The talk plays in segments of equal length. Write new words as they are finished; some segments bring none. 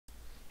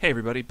Hey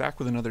everybody, back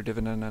with another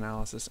dividend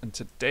analysis, and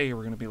today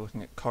we're going to be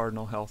looking at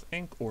Cardinal Health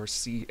Inc., or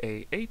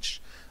CAH.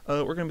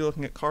 We're going to be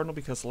looking at Cardinal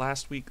because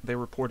last week they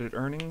reported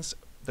earnings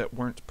that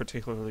weren't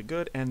particularly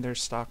good, and their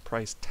stock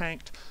price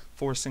tanked,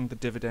 forcing the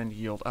dividend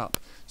yield up.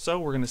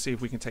 So we're going to see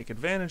if we can take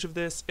advantage of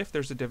this, if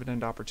there's a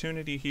dividend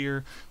opportunity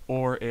here,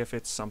 or if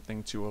it's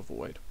something to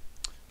avoid.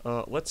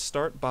 Let's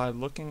start by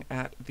looking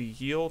at the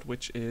yield,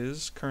 which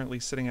is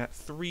currently sitting at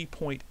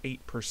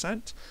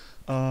 3.8%.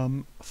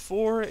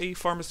 For a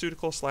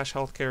pharmaceutical slash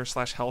healthcare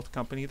slash health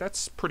company,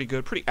 that's pretty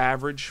good, pretty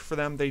average for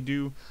them.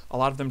 A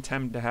lot of them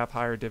tend to have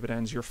higher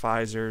dividends, your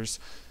Pfizer's,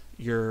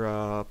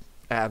 your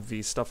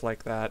AbbVie, stuff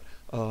like that.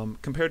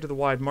 Compared to the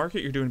wide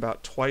market, you're doing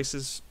about twice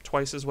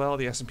as well.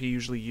 The S&P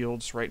usually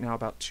yields right now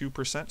about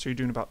 2%, so you're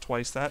doing about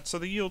twice that. So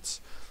the yield's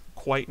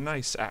quite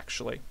nice,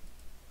 actually.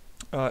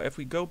 If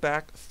we go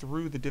back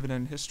through the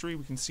dividend history,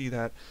 we can see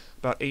that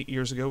about 8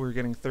 years ago we were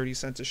getting 30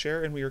 cents a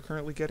share, and we are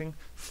currently getting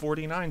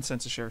 49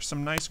 cents a share.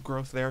 Some nice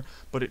growth there,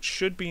 but it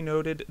should be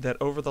noted that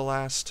over the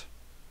last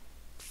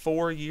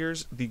 4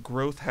 years, the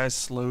growth has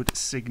slowed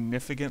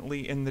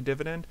significantly in the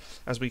dividend.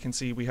 As we can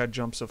see, we had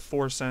jumps of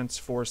 4 cents,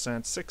 4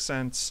 cents, 6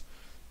 cents,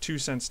 2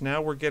 cents.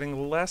 Now we're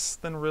getting less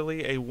than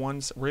really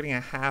we're getting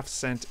a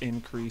half-cent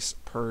increase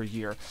per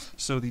year.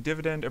 So the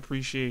dividend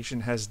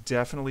appreciation has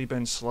definitely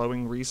been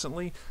slowing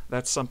recently.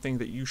 That's something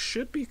that you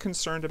should be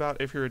concerned about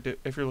if you're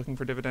looking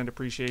for dividend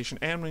appreciation.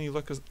 And when you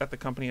look at the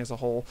company as a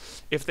whole,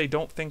 if they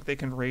don't think they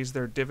can raise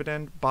their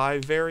dividend by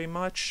very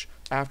much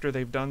after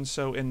they've done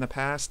so in the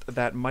past,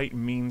 that might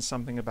mean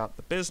something about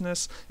the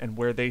business and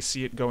where they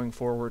see it going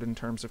forward in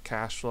terms of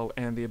cash flow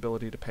and the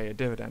ability to pay a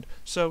dividend.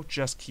 So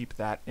just keep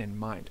that in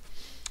mind.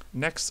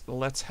 Next,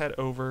 let's head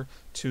over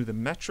to the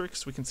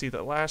metrics. We can see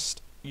that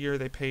last year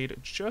they paid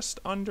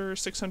just under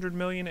 $600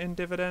 million in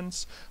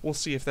dividends. We'll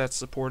see if that's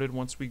supported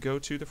once we go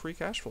to the free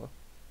cash flow.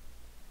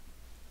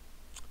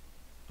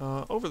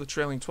 Over the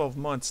trailing 12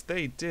 months,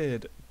 they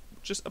did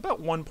just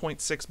about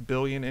 $1.6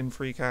 billion in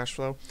free cash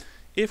flow.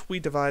 If we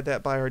divide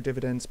that by our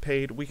dividends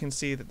paid, we can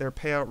see that their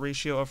payout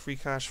ratio of free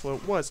cash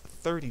flow was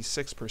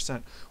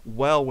 36%,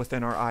 well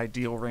within our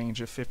ideal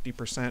range of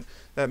 50%.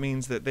 That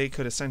means that they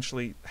could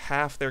essentially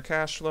half their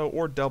cash flow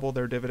or double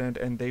their dividend,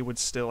 and they would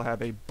still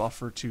have a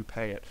buffer to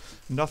pay it.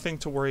 Nothing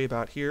to worry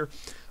about here.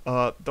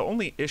 The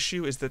only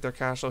issue is that their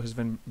cash flow has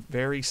been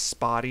very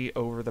spotty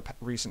over the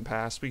recent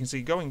past. We can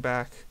see going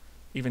back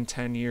even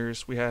 10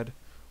 years, we had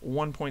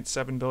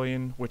 1.7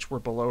 billion, which we're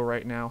below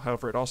right now.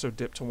 However, it also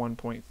dipped to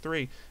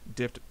 1.3.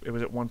 It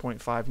was at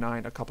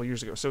 1.59 a couple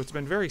years ago. So it's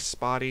been very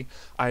spotty.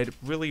 I'd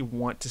really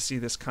want to see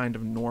this kind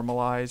of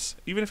normalize,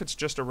 even if it's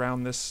just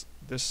around this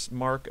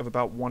mark of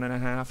about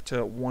 1.5 to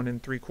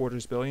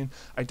 1.75 billion.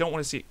 I don't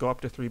want to see it go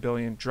up to 3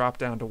 billion, drop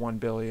down to 1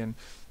 billion,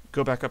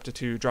 go back up to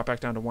 2, drop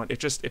back down to 1.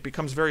 It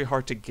becomes very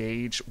hard to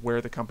gauge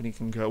where the company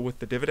can go with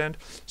the dividend.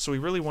 So we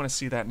really want to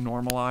see that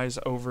normalize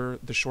over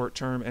the short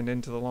term and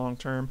into the long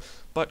term.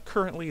 But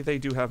currently they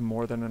do have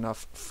more than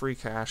enough free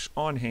cash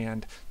on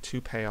hand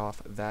to pay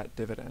off that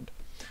dividend.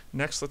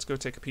 Next, let's go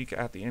take a peek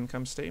at the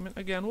income statement.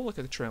 Again, we'll look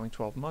at the trailing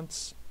 12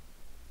 months.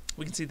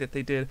 We can see that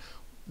they did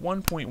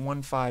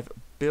 1.15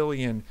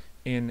 billion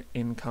in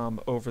income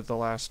over the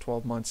last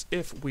 12 months.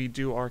 If we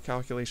do our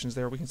calculations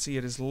there, we can see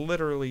it is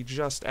literally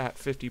just at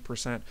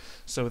 50%.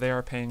 So they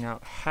are paying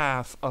out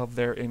half of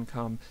their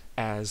income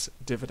as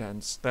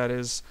dividends. That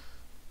is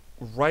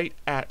right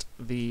at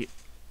the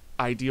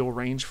ideal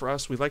range for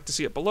us. We'd like to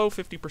see it below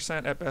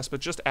 50% at best, but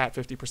just at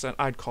 50%,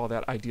 I'd call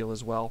that ideal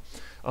as well.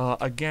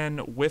 Again,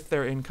 with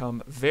their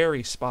income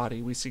very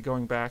spotty, we see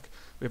going back,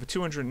 we have a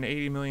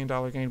 $280 million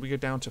gain. We go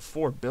down to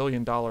 $4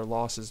 billion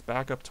losses,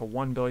 back up to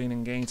 $1 billion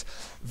in gains.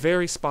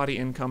 Very spotty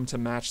income to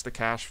match the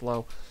cash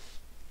flow.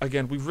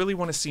 Again, we really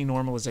want to see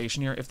normalization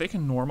here. If they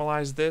can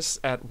normalize this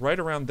at right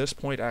around this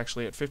point,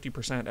 actually at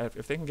 50%,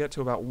 if they can get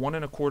to about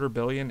 $1.25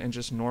 billion and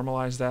just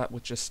normalize that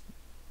with just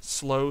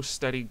slow,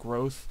 steady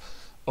growth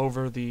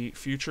over the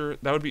future,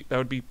 that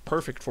would be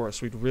perfect for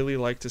us. We'd really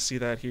like to see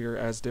that here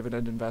as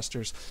dividend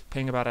investors.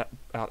 Paying about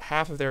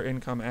half of their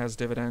income as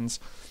dividends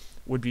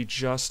would be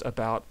just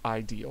about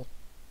ideal.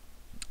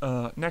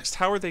 Next,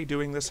 how are they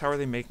doing this? How are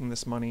they making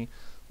this money?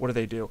 What do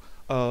they do?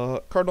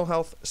 Cardinal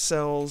Health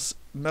sells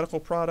medical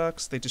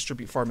products, they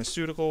distribute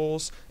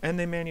pharmaceuticals, and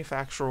they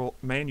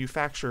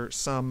manufacture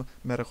some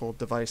medical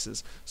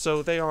devices.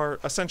 So they are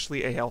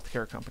essentially a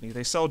healthcare company.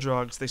 They sell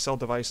drugs, they sell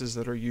devices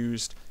that are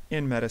used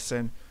in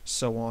medicine,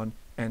 so on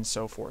and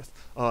so forth.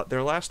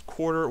 Their last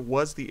quarter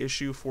was the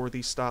issue for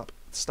the stock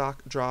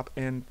drop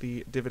and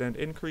the dividend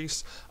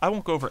increase. I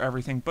won't go over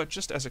everything, but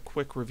just as a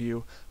quick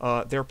review,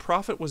 their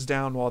profit was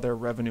down while their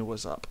revenue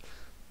was up.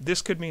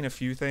 This could mean a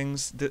few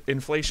things.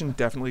 Inflation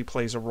definitely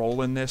plays a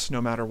role in this, no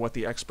matter what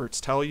the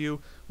experts tell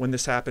you. When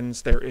this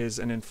happens, there is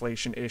an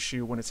inflation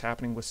issue when it's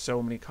happening with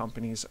so many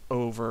companies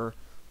over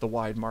the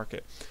wide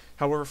market.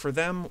 However, for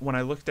them, when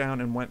I looked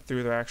down and went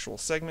through their actual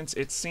segments,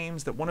 it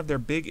seems that one of their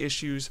big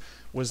issues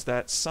was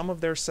that some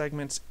of their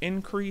segments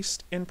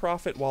increased in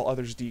profit while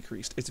others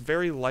decreased. It's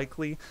very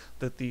likely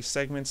that the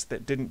segments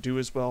that didn't do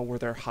as well were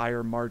their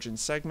higher margin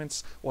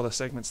segments, while the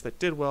segments that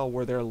did well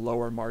were their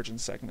lower margin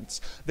segments.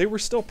 They were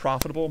still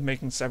profitable,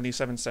 making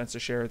 77 cents a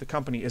share. The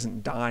company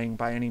isn't dying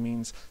by any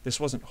means. This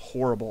wasn't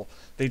horrible.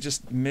 They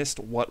just missed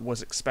what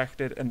was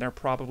expected, and they're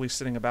probably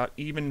sitting about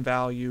even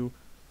value,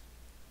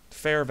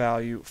 fair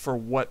value for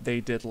what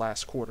they did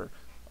last quarter.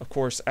 Of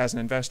course, as an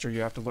investor, you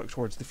have to look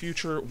towards the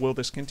future. Will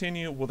this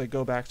continue? Will they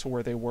go back to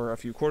where they were a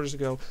few quarters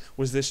ago?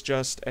 Was this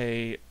just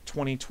a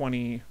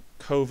 2020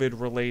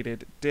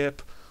 COVID-related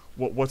dip?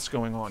 What's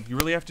going on? You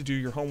really have to do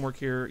your homework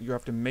here. You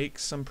have to make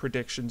some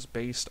predictions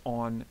based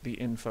on the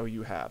info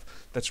you have.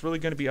 That's really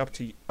going to be up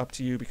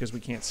to you because we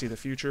can't see the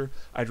future.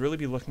 I'd really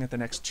be looking at the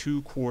next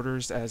 2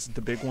 quarters as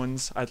the big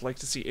ones. I'd like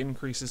to see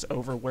increases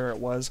over where it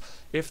was.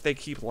 If they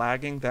keep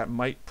lagging, that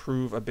might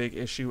prove a big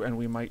issue and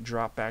we might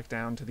drop back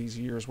down to these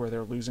years where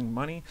they're losing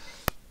money.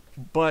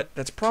 But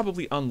that's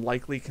probably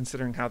unlikely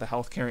considering how the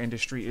healthcare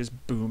industry is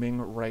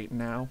booming right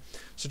now.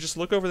 So just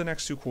look over the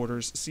next 2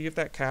 quarters, see if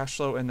that cash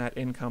flow and that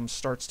income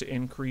starts to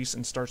increase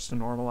and starts to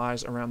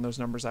normalize around those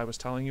numbers I was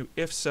telling you.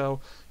 If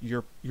so,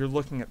 you're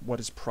looking at what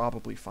is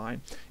probably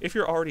fine. If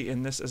you're already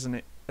in this as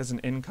an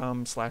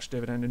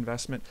income/dividend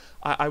investment,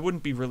 I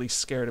wouldn't be really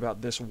scared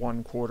about this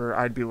 1 quarter.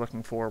 I'd be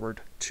looking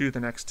forward to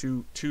the next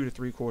 2 to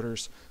 3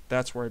 quarters.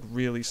 That's where I'd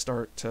really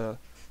start to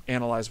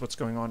analyze what's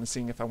going on and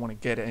seeing if I want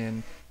to get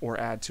in or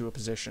add to a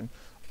position.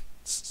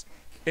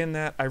 In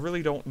that, I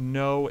really don't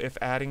know if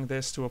adding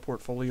this to a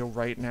portfolio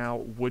right now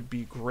would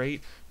be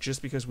great,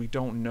 just because we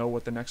don't know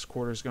what the next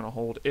quarter is going to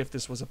hold, if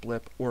this was a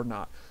blip or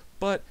not.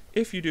 But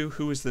if you do,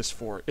 who is this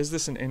for? Is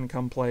this an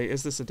income play?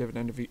 Is this a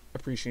dividend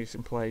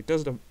appreciation play?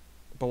 Does it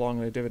belong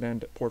in a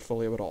dividend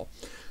portfolio at all?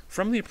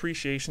 From the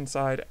appreciation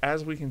side,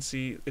 as we can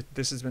see,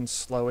 this has been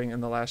slowing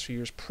in the last few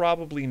years.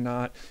 Probably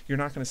not. You're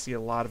not going to see a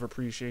lot of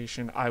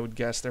appreciation. I would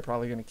guess they're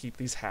probably going to keep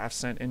these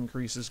half-cent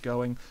increases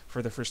going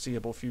for the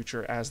foreseeable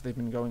future, as they've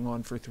been going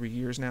on for 3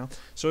 years now.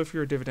 So if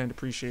you're a dividend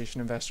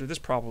appreciation investor, this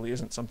probably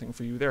isn't something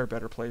for you. There are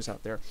better plays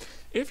out there.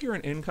 If you're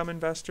an income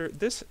investor,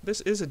 this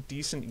is a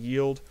decent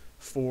yield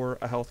for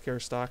a healthcare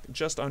stock,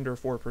 just under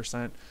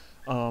 4%.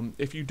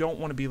 If you don't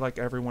want to be like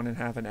everyone and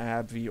have an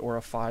AbbVie or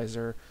a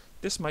Pfizer,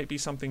 this might be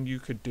something you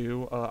could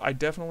do. I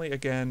definitely,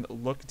 again,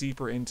 look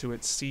deeper into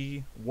it,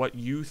 see what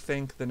you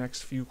think the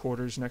next few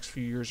quarters, next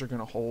few years are going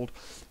to hold.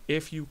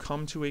 If you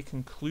come to a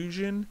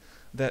conclusion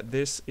that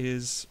this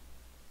is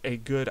a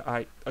good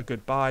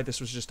buy, this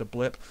was just a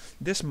blip,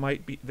 this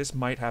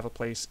might have a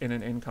place in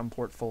an income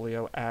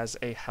portfolio as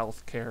a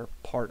healthcare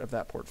part of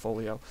that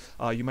portfolio.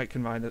 You might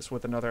combine this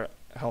with another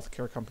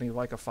healthcare company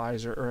like a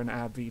Pfizer or an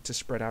AbbVie to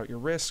spread out your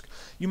risk.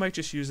 You might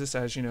just use this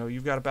as,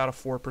 you've got about a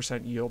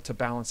 4% yield to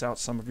balance out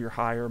some of your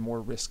higher,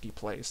 more risky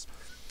plays.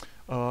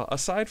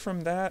 Aside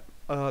from that,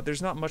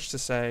 there's not much to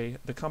say.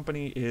 The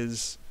company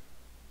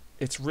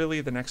it's really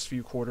the next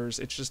few quarters.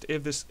 It's just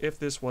if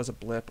this was a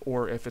blip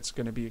or if it's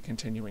going to be a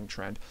continuing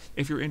trend.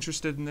 If you're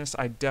interested in this,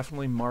 I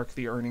definitely mark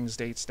the earnings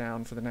dates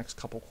down for the next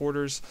couple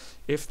quarters.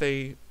 If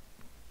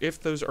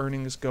those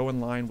earnings go in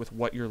line with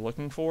what you're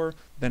looking for,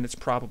 then it's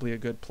probably a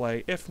good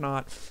play. If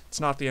not, it's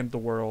not the end of the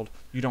world.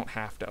 You don't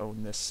have to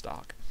own this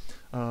stock.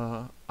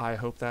 I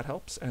hope that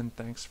helps, and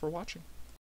thanks for watching.